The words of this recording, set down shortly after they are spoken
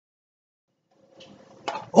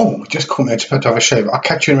Oh, just caught me. I just had to have a shave. I'll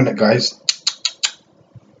catch you in a minute, guys.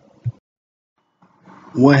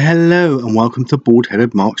 Well, hello and welcome to Bald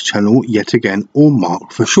Headed Mark's channel yet again, or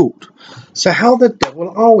Mark for short. So how the devil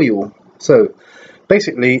are we all? So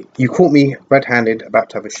basically, you caught me red-handed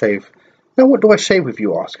about to have a shave. Now what do I shave with,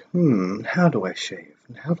 you ask? How do I shave?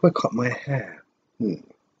 How do I cut my hair?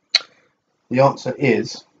 The answer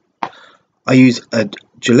is I use a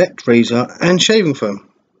Gillette razor and shaving foam.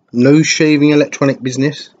 No shaving electronic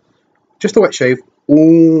business. Just a wet shave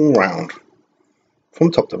all round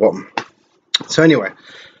from top to bottom. So anyway,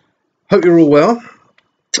 hope you're all well.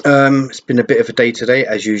 It's been a bit of a day today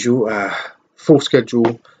as usual. Full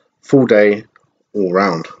schedule, full day, all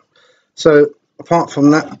round. So apart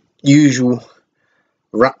from that usual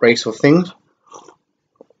rat race of things,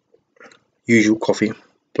 usual coffee,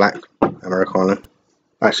 black, Americano.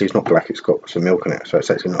 Actually, it's not black, it's got some milk in it, so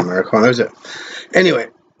it's actually not Americano, is it? Anyway,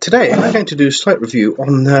 today I'm going to do a slight review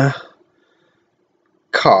on the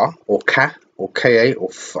car, or Ka, or Ka,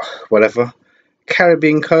 or whatever,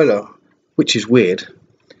 Caribbean Kola, which is weird,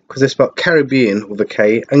 because it's about Caribbean with a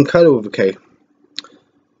K and Cola with a K,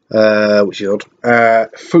 which is odd.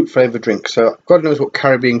 Fruit flavoured drink. So God knows what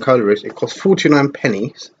Caribbean Kola is. It costs 49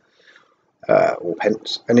 pennies, or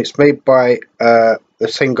pence, and it's made by the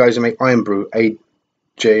same guys who make Iron Brew,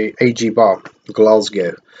 AG Bar,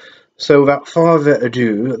 Glasgow. So without further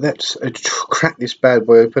ado, let's crack this bad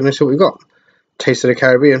boy open and see what we got. Taste of the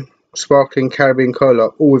Caribbean, sparkling Caribbean Kola,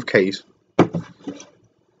 all with K's.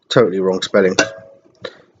 Totally wrong spelling.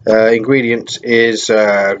 Ingredients is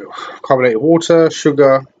carbonated water,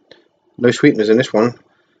 sugar, no sweeteners in this one,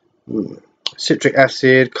 citric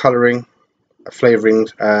acid, colouring,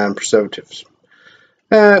 flavourings and preservatives.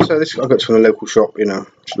 So this I got this from the local shop, you know,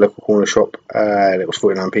 just a local corner shop, and it was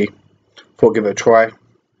 49p. Thought I'd give it a try.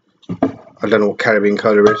 I don't know what Caribbean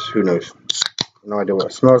Kola is, who knows. No idea what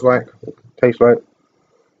it smells like, tastes like.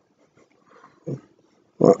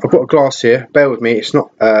 Well, I've got a glass here, bear with me, it's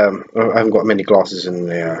not, I haven't got many glasses in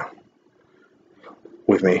the,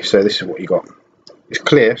 with me, so this is what you got. It's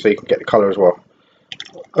clear, so you can get the colour as well.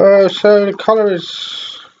 So the colour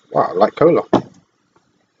is, wow, like cola.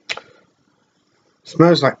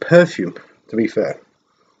 Smells like perfume, to be fair.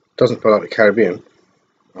 Doesn't smell like the Caribbean.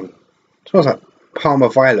 Smells like Palmer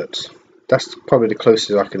violets. That's probably the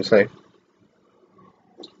closest I can say.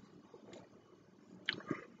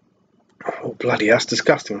 Oh bloody, that's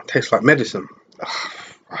disgusting. It tastes like medicine.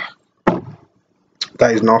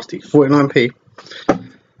 That is nasty. 49p.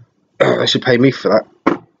 They should pay me for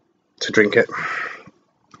that, to drink it.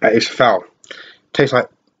 That is foul. Tastes like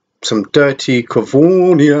some dirty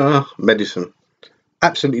California medicine.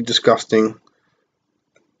 Absolutely disgusting.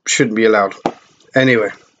 Shouldn't be allowed. Anyway,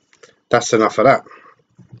 that's enough of that.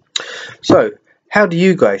 So, how do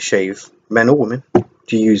you guys shave, men or women?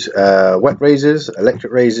 Do you use wet razors,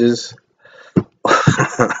 electric razors,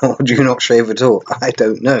 or do you not shave at all? I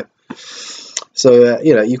don't know. So,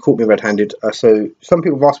 you know, you caught me red-handed. So, some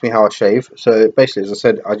people have asked me how I shave. So, basically, as I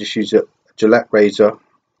said, I just use a Gillette razor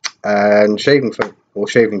and shaving foam, or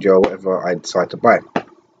shaving gel, whatever I decide to buy.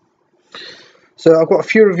 So, I've got a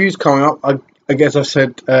few reviews coming up. I guess I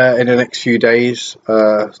said in the next few days.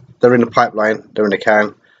 They're in the pipeline, they're in the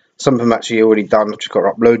can. Some of them actually already done, I've just got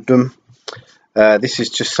to upload them. This is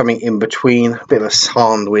just something in between, a bit of a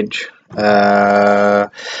sandwich. So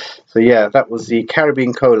yeah, that was the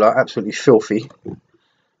Caribbean Kola, absolutely filthy.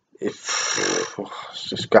 It's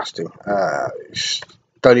disgusting.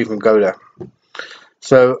 Don't even go there.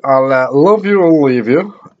 So I'll love you or leave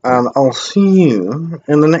you, and I'll see you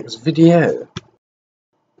in the next video.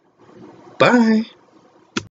 Bye.